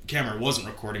my camera wasn't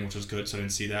recording, which was good, so I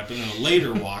didn't see that. But in a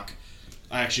later walk,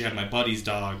 I actually had my buddy's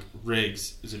dog,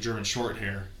 Riggs, is a German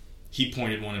Shorthair. He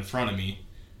pointed one in front of me,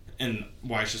 and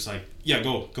Wyatt's just like, yeah,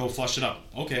 go flush it up.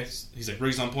 Okay. He's like,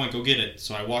 Riggs on point, go get it.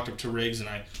 So I walked up to Riggs, and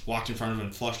I walked in front of him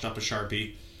and flushed up a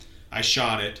Sharpie. I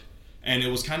shot it, and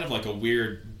it was kind of like a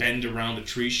weird bend around a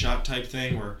tree shot type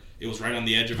thing, where it was right on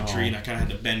the edge of a tree, and I kind of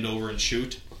had to bend over and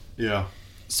shoot. Yeah.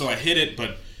 So I hit it,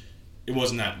 but it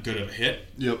wasn't that good of a hit.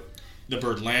 Yep. The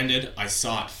bird landed, I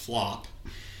saw it flop,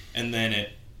 and then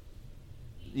it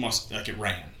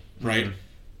ran, right? Mm-hmm.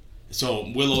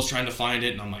 So Willow's trying to find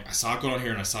it, and I'm like, I saw it go down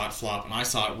here, and I saw it flop, and I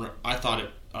thought it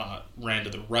ran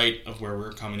to the right of where we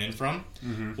were coming in from.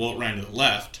 Mm-hmm. Well, it ran to the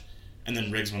left, and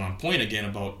then Riggs went on point again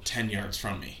about 10 yards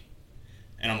from me.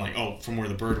 And I'm like, oh, from where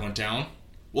the bird went down?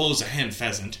 Well, it was a hen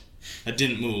pheasant that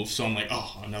didn't move, so I'm like,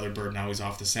 oh, another bird, now he's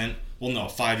off the scent. Well, no,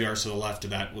 5 yards to the left of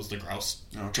that was the grouse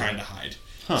trying to hide.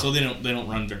 Huh. So they don't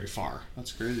run very far.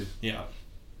 That's crazy. Yeah.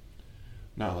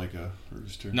 Not like a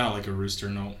rooster. Not like a rooster,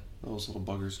 no. Those little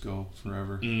buggers go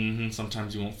forever. Mm-hmm.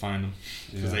 Sometimes you won't find them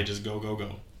because they just go.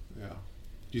 Yeah.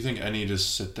 Do you think any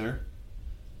just sit there?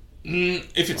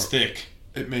 If it's thick.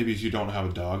 Maybe if you don't have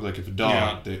a dog, like if a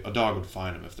dog, a dog would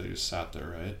find them if they just sat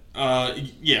there, right?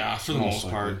 Yeah, for the most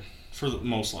part.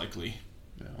 Most likely.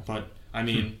 Yeah. But I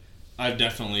mean, I've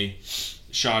definitely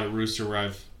shot a rooster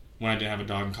when I didn't have a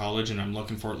dog in college, and I'm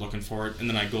looking for it, and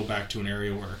then I go back to an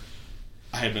area where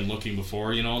I had been looking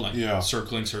before,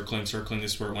 circling. This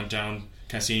is where it went down.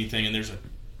 Can I see anything? And there's a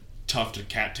tuft of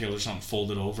cattail or something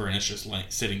folded over, and it's just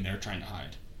sitting there trying to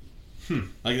hide.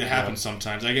 Like that happens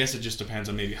sometimes. I guess it just depends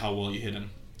on maybe how well you hit them.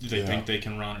 Do they think they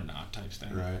can run or not, type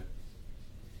thing. Right.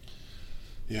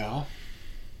 Yeah.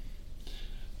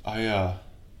 I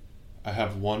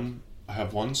have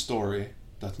one story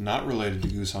that's not related to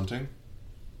goose hunting,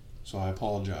 so I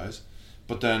apologize.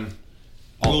 But then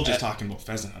we're just talking about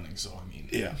pheasant hunting, so I mean.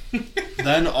 Yeah.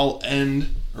 Then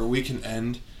we can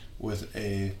end with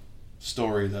a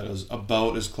story that is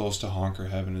about as close to honker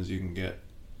heaven as you can get.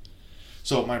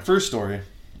 So my first story,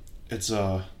 it's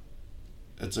a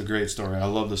great story. I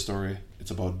love the story.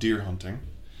 It's about deer hunting,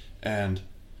 and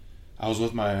I was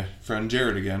with my friend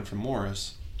Jared again from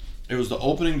Morris. It was the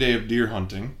opening day of deer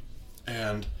hunting,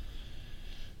 and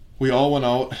we all went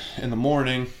out in the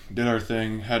morning, did our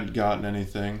thing, hadn't gotten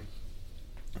anything,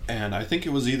 and I think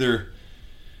it was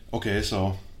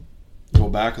so go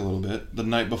back a little bit, the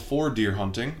night before deer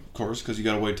hunting, of course, because you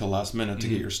got to wait till last minute to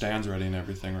get your stands ready and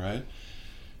everything, right?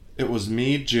 It was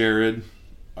me, Jared,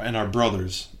 and our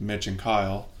brothers, Mitch and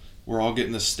Kyle. We're all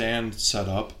getting the stand set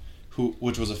up,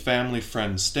 which was a family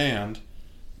friend stand,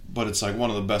 but it's like one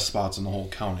of the best spots in the whole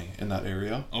county in that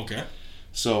area. Okay.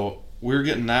 So we're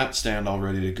getting that stand all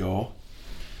ready to go,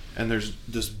 and there's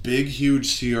this big, huge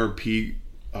CRP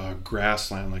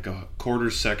grassland, like a quarter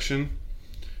section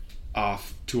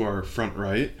off to our front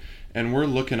right, and we're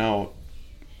looking out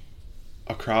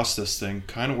across this thing,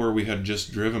 kind of where we had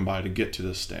just driven by to get to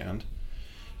this stand,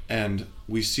 and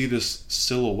we see this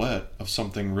silhouette of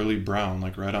something really brown,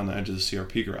 like right on the edge of the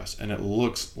CRP grass, and it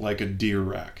looks like a deer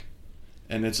rack,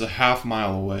 and it's a half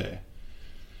mile away,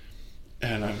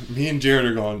 and me and Jared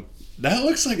are going, that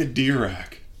looks like a deer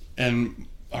rack, and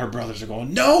our brothers are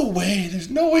going, no way, there's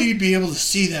no way you'd be able to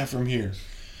see that from here.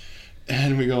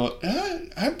 And we go,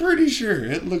 I'm pretty sure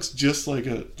it looks just like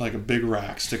a big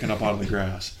rack sticking up out of the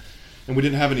grass. And we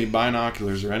didn't have any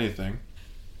binoculars or anything.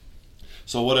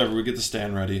 So whatever, we get the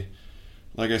stand ready.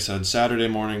 Like I said, Saturday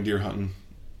morning deer hunting.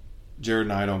 Jared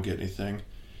and I don't get anything.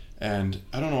 And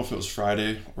I don't know if it was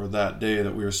Friday or that day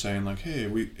that we were saying, like, hey,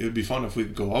 it would be fun if we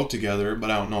could go out together,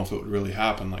 but I don't know if it would really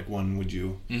happen. Like, when would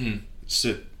you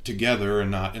sit together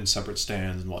and not in separate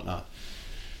stands and whatnot?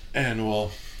 And, well,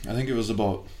 I think it was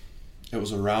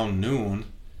around noon,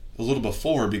 a little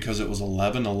before, because it was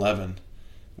 11:11,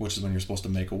 which is when you're supposed to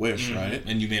make a wish, right?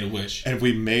 And you made a wish. And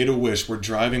we made a wish. We're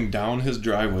driving down his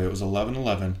driveway. It was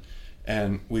 11:11,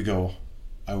 and we go,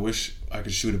 I wish I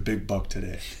could shoot a big buck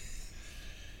today.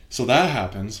 So that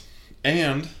happens,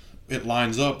 and it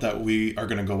lines up that we are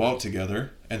going to go out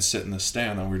together and sit in the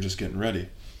stand, and we're just getting ready.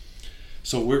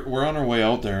 So we're on our way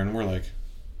out there, and we're like,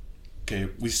 okay,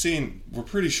 we're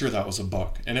pretty sure that was a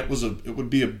buck, and it would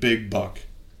be a big buck,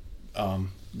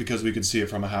 because we could see it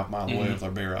from a half mile away with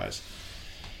our bare eyes.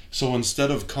 So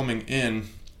instead of coming in,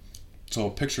 so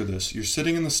picture this: you're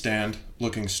sitting in the stand,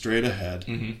 looking straight ahead.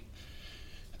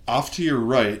 Off to your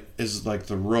right is like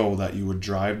the row that you would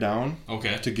drive down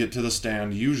to get to the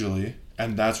stand usually,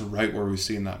 and that's right where we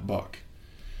seen that buck.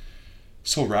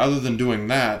 So rather than doing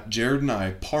that, Jared and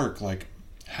I park like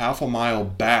half a mile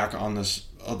back on the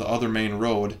other main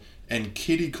road and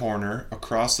kitty corner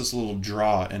across this little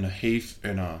draw in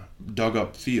a dug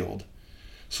up field,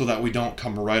 so that we don't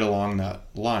come right along that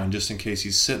line just in case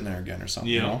he's sitting there again or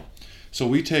something. You know? So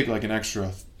we take like an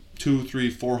extra 200,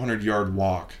 300, 400 yard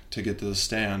walk to get to the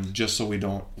stand, just so we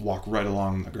don't walk right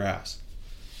along the grass.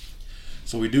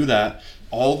 So we do that.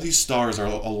 All these stars are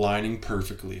aligning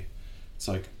perfectly. It's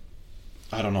like,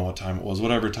 I don't know what time it was,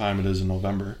 whatever time it is in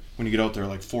November, when you get out there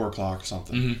like 4 o'clock or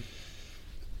something.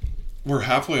 We're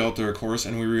halfway out there, of course,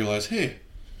 and we realize, hey,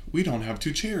 we don't have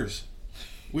 2 chairs.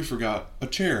 We forgot a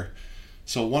chair.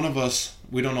 So one of us,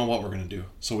 we don't know what we're going to do.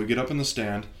 So we get up in the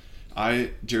stand.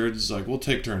 Jared's like, we'll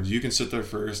take turns. You can sit there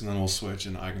first, and then we'll switch,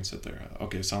 and I can sit there.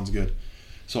 Okay, sounds good.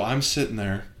 So I'm sitting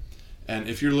there, and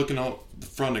if you're looking out the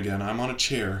front again, I'm on a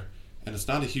chair, and it's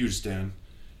not a huge stand.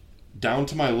 Down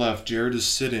to my left, Jared is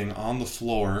sitting on the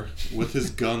floor with his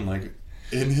gun, like,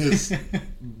 in his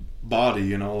body,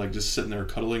 you know, like just sitting there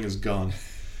cuddling his gun.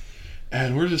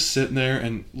 And we're just sitting there,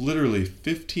 and literally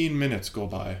 15 minutes go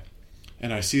by,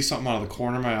 and I see something out of the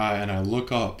corner of my eye, and I look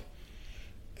up,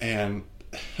 and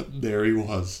there he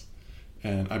was.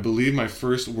 And I believe my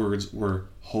first words were,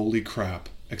 holy crap,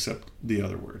 except the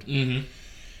other word.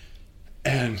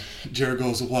 And Jared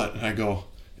goes, what? And I go,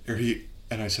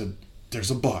 and I said,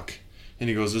 there's a buck. And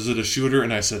he goes, is it a shooter?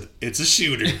 And I said, it's a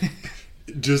shooter.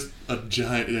 Just a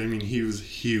giant, I mean, he was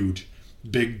huge.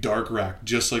 Big dark rack,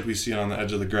 just like we see on the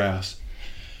edge of the grass.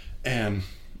 And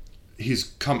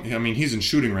he's in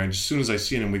shooting range. As soon as I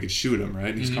seen him, we could shoot him, right?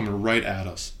 And he's coming right at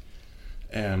us.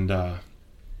 And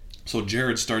so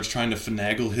Jared starts trying to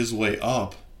finagle his way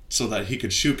up so that he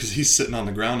could shoot, because he's sitting on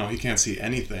the ground now. He can't see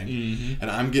anything. And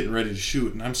I'm getting ready to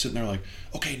shoot, and I'm sitting there like,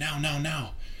 okay, now.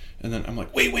 And then I'm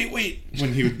like, wait.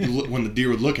 When when the deer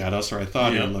would look at us, or I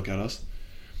thought he would look at us.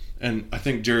 And I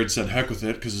think Jared said heck with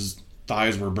it, because his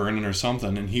thighs were burning or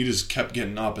something, and he just kept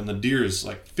getting up, and the deer is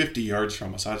like 50 yards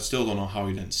from us. I still don't know how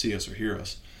he didn't see us or hear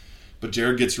us. But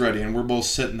Jared gets ready, and we're both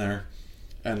sitting there,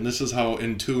 and this is how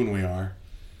in tune we are.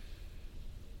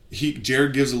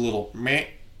 Jared gives a little meh,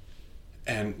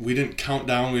 and we didn't count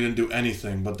down, we didn't do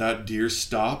anything, but that deer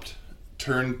stopped,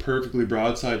 turned perfectly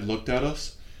broadside, looked at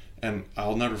us, and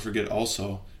I'll never forget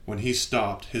also, when he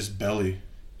stopped, his belly,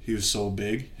 he was so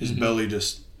big, his belly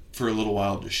just, for a little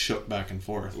while, just shook back and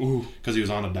forth, because he was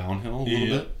on a downhill a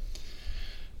little bit.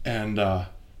 And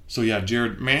so yeah,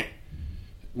 Jared, meh,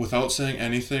 without saying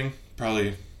anything,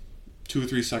 probably 2 or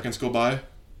 3 seconds go by,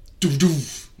 doof,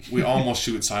 doof. We almost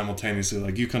shoot simultaneously.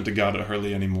 Like, you couldn't have got it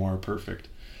hardly any more perfect.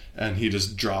 And he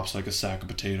just drops like a sack of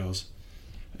potatoes.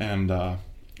 And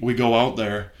we go out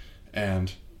there,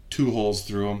 and 2 holes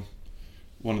through him.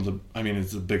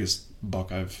 It's the biggest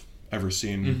buck I've ever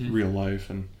seen in real life.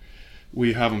 And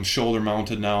we have him shoulder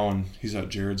mounted now, and he's at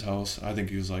Jared's house. I think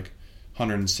he was like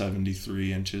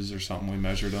 173 inches or something. We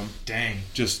measured him. Dang.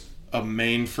 Just a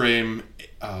mainframe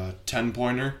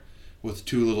 10-pointer. With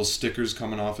 2 little stickers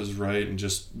coming off his right, and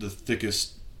just the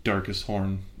thickest, darkest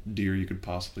horn deer you could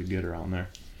possibly get around there.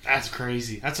 That's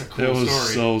crazy. That's a cool story. It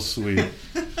was so sweet.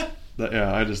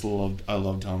 I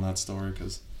love telling that story,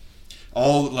 because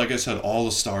like I said, all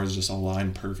the stars just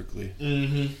aligned perfectly.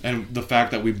 And the fact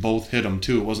that we both hit them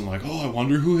too, it wasn't like, oh, I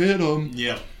wonder who hit them.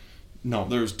 Yeah. No,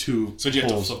 there's 2 So did you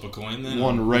have holes. to flip a coin then?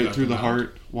 One right through the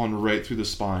heart, one right through the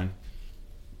spine.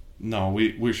 No,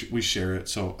 we share it.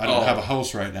 So I don't have a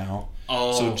house right now.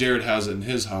 So Jared has it in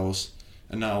his house,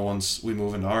 and now once we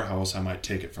move into our house, I might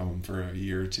take it from him for a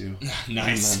year or 2.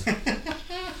 Nice.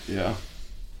 Yeah.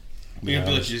 I feel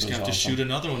like you just have to shoot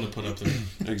another one to put up there.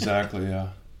 Exactly. Yeah.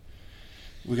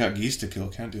 We got geese to kill.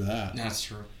 Can't do that. That's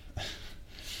true.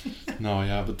 No,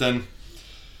 yeah. But then,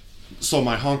 so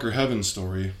my honker heaven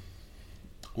story,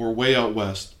 we're way out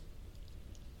west.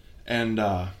 And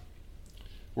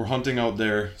we're hunting out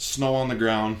there, snow on the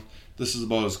ground. This is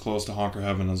about as close to honker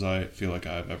heaven as I feel like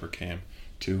I've ever came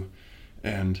to.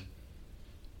 And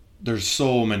there's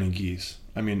so many geese.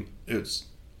 I mean, it's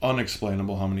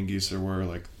unexplainable how many geese there were,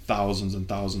 like thousands and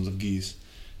thousands of geese.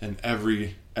 And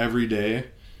every day,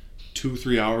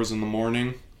 2-3 hours in the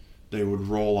morning, they would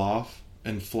roll off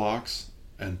in flocks,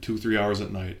 and 2-3 hours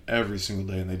at night every single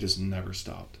day, and they just never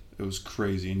stopped. It was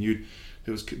crazy. And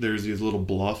there's these little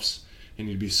bluffs, and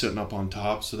you'd be sitting up on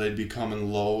top, so they'd be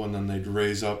coming low, and then they'd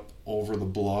raise up over the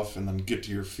bluff and then get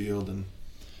to your field, and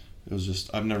it was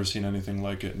just, I've never seen anything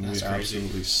like it, and That's we crazy.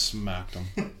 absolutely smacked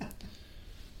them.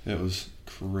 It was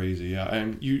crazy, yeah.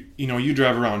 And you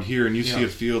drive around here and you see a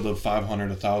field of 500,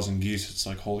 1,000 geese. It's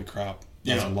like, holy crap,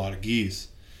 that's a lot of geese.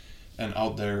 And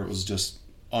out there, it was just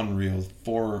unreal.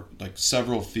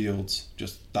 Several fields,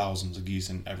 just thousands of geese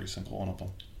in every single one of them.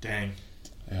 Dang.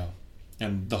 Yeah.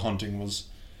 And the hunting was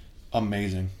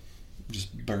amazing.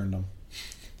 Just burned them.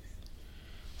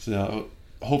 So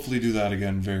yeah, hopefully do that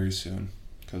again very soon,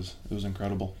 because it was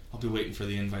incredible. I'll be waiting for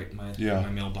the invite in my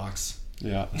mailbox.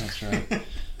 Yeah, that's right.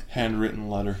 Handwritten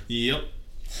letter. Yep.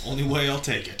 Only way I'll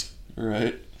take it.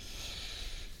 Right.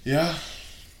 Yeah.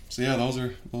 So yeah, those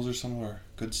are some of our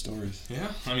good stories.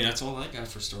 Yeah. I mean, that's all I got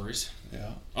for stories.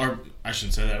 Yeah. Or I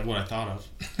shouldn't say that. What I thought of.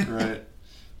 Right.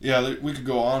 Yeah, we could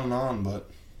go on and on, but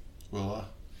I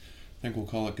think we'll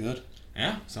call it good.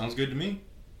 Yeah. Sounds good to me.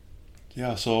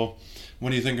 Yeah. So,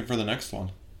 when are you thinking for the next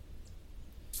one?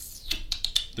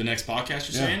 The next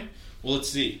podcast, you're saying? Well, let's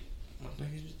see.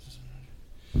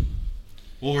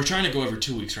 Well, we're trying to go every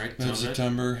 2 weeks, right?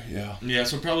 Mid-September, yeah. Yeah,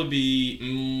 so it'll probably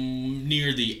be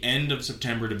near the end of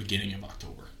September to beginning of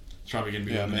October. It's probably going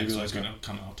to be when the next one's going to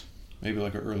come out. Maybe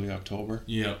like early October.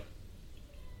 Yep.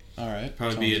 All right.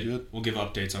 Probably be it. Good. We'll give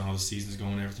updates on how the season's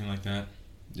going and everything like that.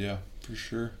 Yeah, for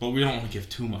sure. But we don't want to give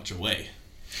too much away.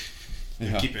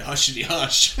 Yeah. Keep it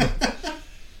hush-y-hush.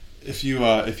 If you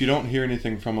don't hear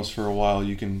anything from us for a while,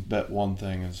 you can bet one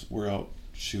thing is we're out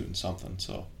shooting something.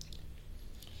 So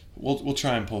we'll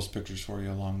try and post pictures for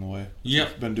you along the way. Yep.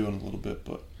 We've been doing a little bit,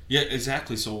 but yeah,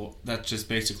 exactly. So that's just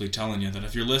basically telling you that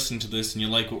if you're listening to this and you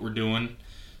like what we're doing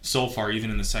so far,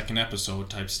 even in the second episode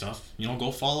type stuff,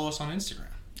 go follow us on Instagram.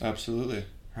 Absolutely.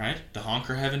 Right, the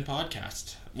Honker Heaven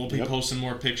podcast. We'll be posting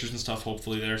more pictures and stuff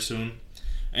hopefully there soon,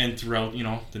 and throughout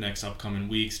the next upcoming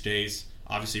weeks, days.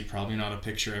 Obviously, probably not a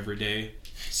picture every day.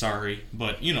 Sorry,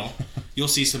 but you'll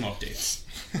see some updates.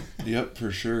 Yep,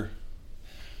 for sure.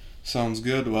 Sounds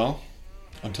good. Well,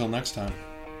 until next time.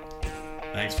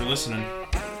 Thanks for listening.